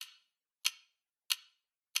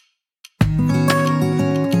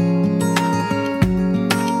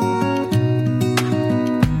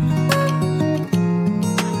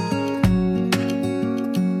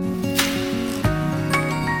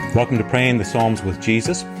Welcome to Praying the Psalms with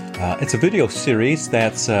Jesus. It's a video series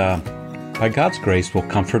that's, by God's grace, will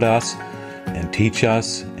comfort us and teach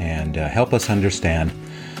us and help us understand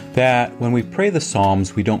that when we pray the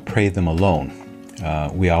Psalms, we don't pray them alone.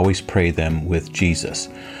 We always pray them with Jesus.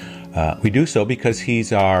 We do so because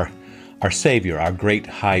He's our Savior, our great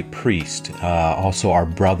high priest, also our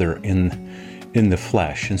brother in the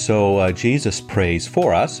flesh. And so Jesus prays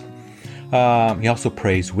for us. He also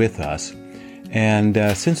prays with us. And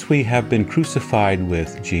since we have been crucified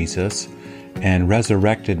with Jesus and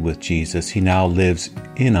resurrected with Jesus, He now lives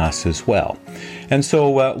in us as well. And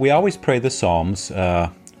so we always pray the Psalms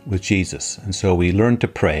with Jesus. And so we learn to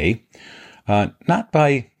pray, not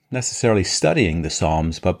by necessarily studying the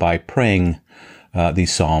Psalms, but by praying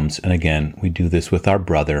these Psalms. And again, we do this with our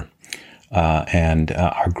brother and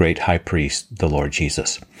our great high priest, the Lord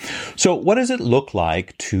Jesus. So what does it look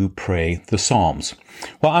like to pray the Psalms?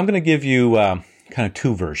 Well, I'm going to give you kind of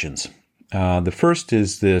two versions. The first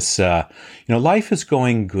is this, life is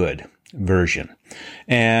going good version.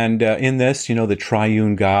 And in this, the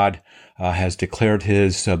triune God has declared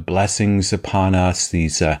His blessings upon us,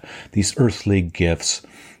 these earthly gifts.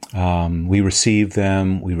 We receive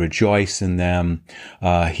them, we rejoice in them.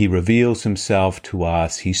 He reveals Himself to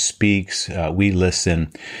us, He speaks, we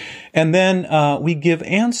listen. And then we give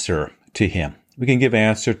answer to Him. We can give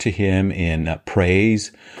answer to Him in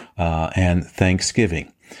praise and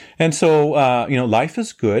thanksgiving. And so, life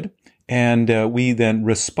is good, and we then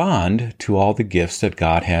respond to all the gifts that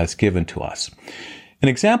God has given to us. An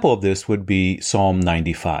example of this would be Psalm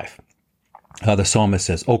 95. The psalmist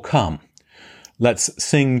says, "O come, let's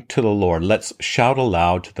sing to the Lord. Let's shout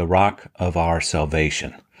aloud to the rock of our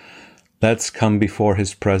salvation. Let's come before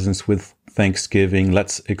His presence with thanksgiving.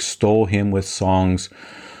 Let's extol Him with songs.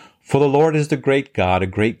 For the Lord is the great God, a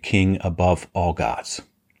great King above all gods.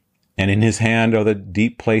 And in His hand are the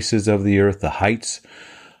deep places of the earth. The heights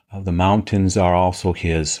of the mountains are also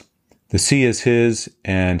His. The sea is His,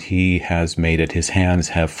 and He has made it. His hands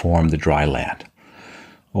have formed the dry land.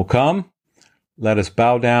 O come, let us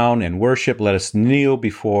bow down and worship. Let us kneel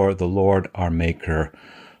before the Lord our Maker,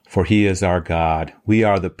 for He is our God. We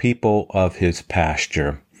are the people of His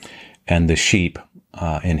pasture and the sheep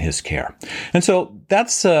in His care." And so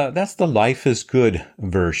that's the life is good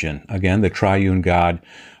version. Again, the triune God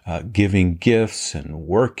giving gifts and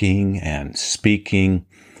working and speaking.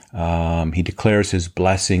 He declares His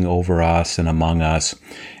blessing over us and among us.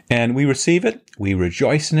 And we receive it. We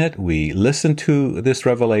rejoice in it. We listen to this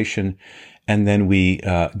revelation. And then we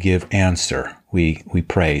give answer. We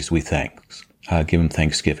praise, we thanks, give Him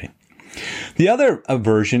thanksgiving. The other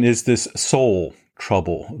version is this soul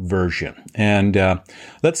trouble version. And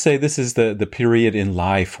let's say this is the period in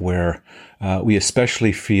life where we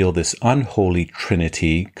especially feel this unholy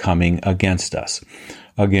Trinity coming against us.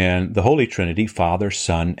 Again, the Holy Trinity, Father,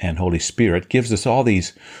 Son, and Holy Spirit, gives us all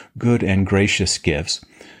these good and gracious gifts.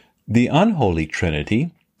 The unholy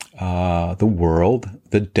Trinity, the world,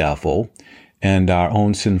 the devil, and our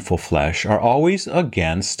own sinful flesh are always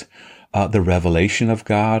against the revelation of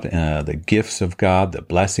God, the gifts of God, the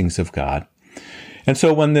blessings of God. And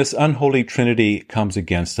so when this unholy Trinity comes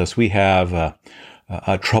against us, we have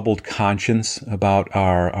a troubled conscience about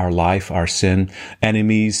our life, our sin.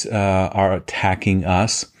 Enemies are attacking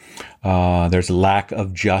us. There's lack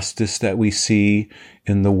of justice that we see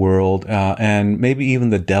in the world, and maybe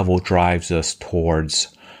even the devil drives us toward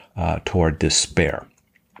despair.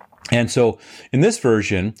 And so in this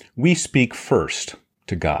version, we speak first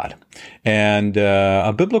to God. And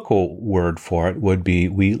a biblical word for it would be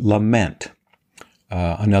we lament.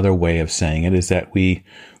 Another way of saying it is that we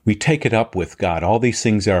take it up with God. All these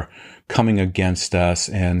things are coming against us,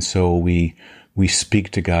 and so we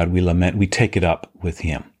speak to God, we lament, we take it up with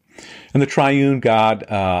Him. And the triune God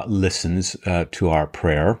listens to our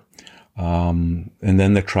prayer, and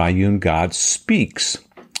then the triune God speaks,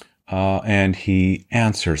 and He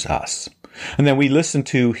answers us. And then we listen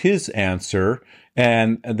to His answer,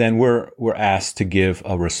 and then we're asked to give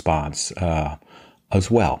a response as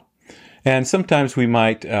well. And sometimes we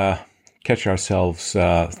might catch ourselves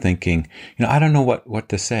thinking, I don't know what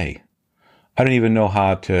to say. I don't even know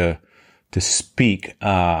how to speak,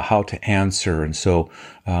 how to answer. And so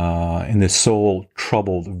in this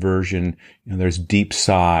soul-troubled version, there's deep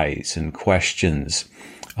sighs and questions.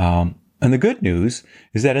 And the good news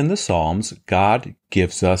is that in the Psalms, God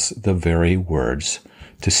gives us the very words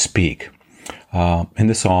to speak. In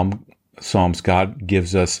the Psalms, God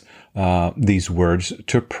gives us these words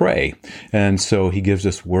to pray. And so He gives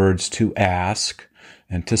us words to ask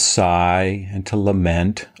and to sigh and to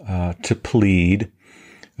lament, to plead,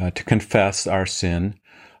 to confess our sin,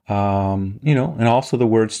 and also the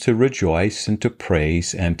words to rejoice and to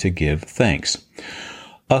praise and to give thanks.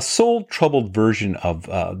 A soul-troubled version of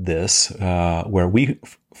this, where we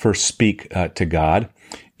first speak to God,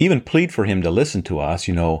 even plead for him to listen to us,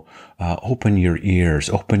 open your ears,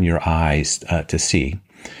 open your eyes to see,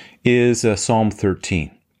 is Psalm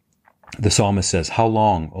 13. The psalmist says, "How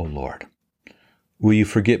long, O Lord? Will you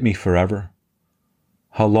forget me forever?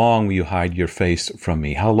 How long will you hide your face from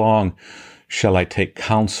me? How long shall I take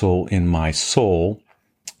counsel in my soul,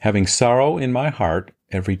 having sorrow in my heart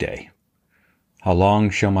every day? How long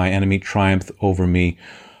shall my enemy triumph over me?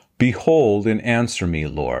 Behold and answer me,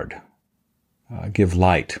 Lord. Give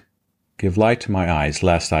light to my eyes,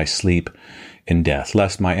 lest I sleep in death,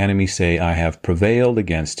 lest my enemy say, I have prevailed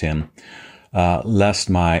against him, lest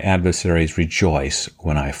my adversaries rejoice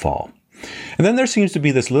when I fall." And then there seems to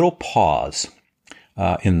be this little pause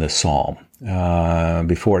in the psalm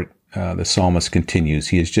before the psalmist continues.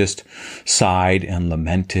 He has just sighed and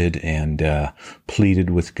lamented and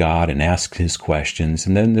pleaded with God and asked his questions.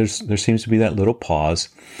 And then there seems to be that little pause,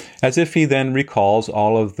 as if he then recalls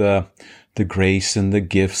all of the grace and the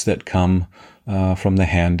gifts that come from the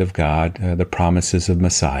hand of God, the promises of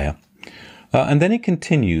Messiah. And then he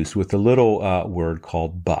continues with a little word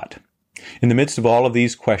called "but." In the midst of all of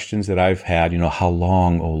these questions that I've had, how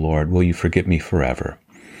long, O Lord, will you forget me forever?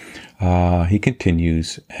 He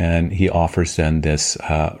continues and he offers then this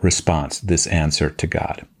response, this answer to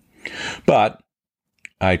God. "But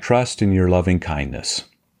I trust in your loving kindness.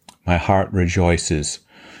 My heart rejoices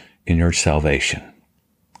in your salvation.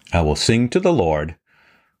 I will sing to the Lord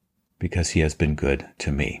because he has been good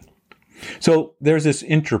to me." So there's this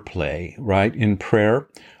interplay, right, in prayer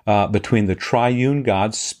between the triune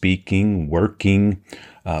God speaking, working,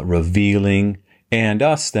 revealing, and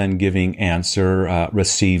us then giving answer,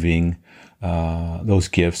 receiving those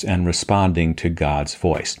gifts and responding to God's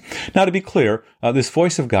voice. Now, to be clear, this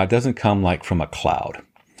voice of God doesn't come like from a cloud.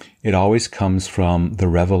 It always comes from the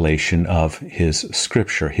revelation of his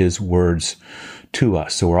scripture, his words to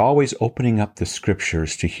us. So we're always opening up the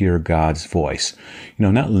scriptures to hear God's voice,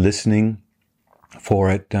 not listening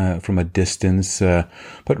for it from a distance,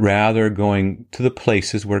 but rather going to the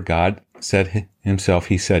places where God said himself,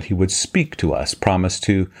 he said he would speak to us, promised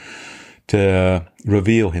to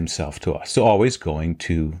reveal himself to us. So always going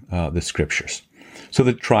to the scriptures. So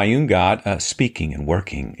the triune God speaking and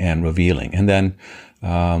working and revealing. And then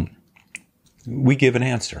we give an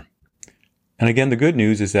answer. And again, the good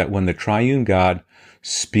news is that when the triune God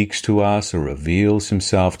speaks to us or reveals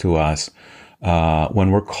himself to us,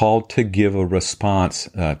 when we're called to give a response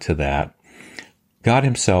to that, God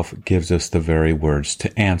himself gives us the very words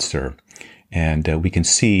to answer. And we can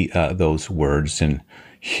see those words and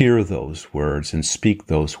hear those words and speak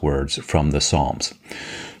those words from the Psalms.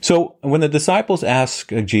 So when the disciples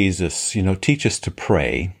ask Jesus, teach us to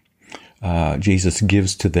pray, Jesus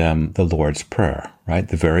gives to them the Lord's Prayer, right?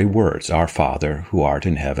 The very words, "Our Father, who art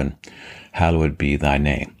in heaven, hallowed be thy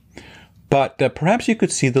name." But perhaps you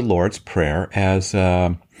could see the Lord's Prayer as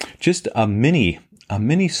just a mini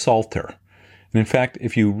psalter. And in fact,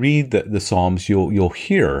 if you read the Psalms, you'll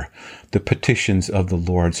hear the petitions of the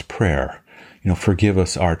Lord's Prayer. Forgive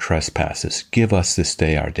us our trespasses. Give us this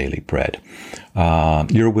day our daily bread.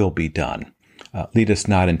 Your will be done. Lead us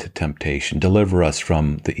not into temptation. Deliver us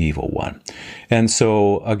from the evil one. And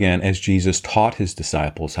so, again, as Jesus taught his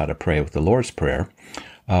disciples how to pray with the Lord's Prayer,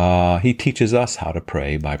 he teaches us how to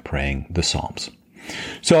pray by praying the Psalms.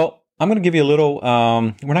 So I'm going to give you a little,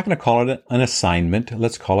 we're not going to call it an assignment.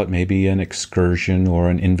 Let's call it maybe an excursion or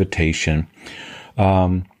an invitation.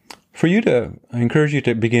 I encourage you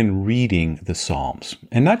to begin reading the Psalms,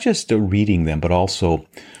 and not just reading them, but also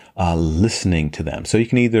listening to them. So you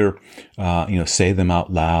can either, say them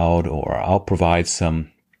out loud, or I'll provide some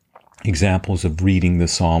examples of reading the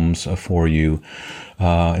Psalms for you.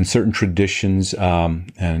 In certain traditions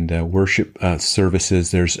and worship services,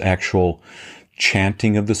 there's actual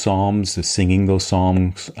chanting of the Psalms, singing those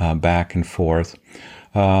Psalms back and forth.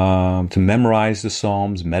 To memorize the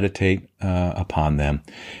Psalms, meditate upon them,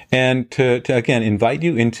 and to again invite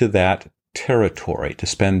you into that territory, to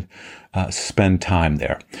spend time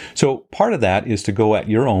there. So part of that is to go at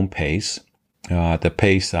your own pace, at the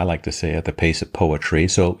pace, I like to say, at the pace of poetry.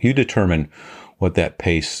 So you determine what that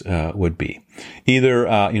pace would be.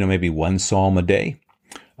 Either maybe one psalm a day,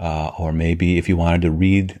 or maybe if you wanted to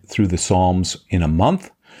read through the Psalms in a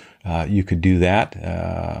month, you could do that.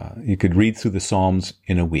 You could read through the Psalms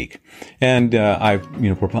in a week, and I've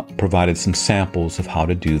provided some samples of how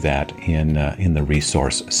to do that in the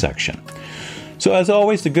resource section. So as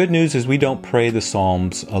always, the good news is we don't pray the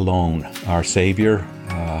Psalms alone. Our Savior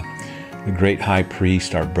the great high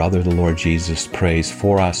priest, our brother, the Lord Jesus, prays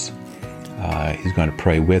for us. He's going to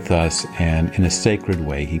pray with us, and in a sacred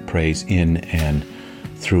way, he prays in and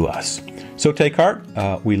through us. So take heart.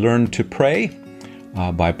 We learn to pray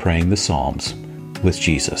by praying the Psalms with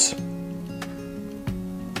Jesus.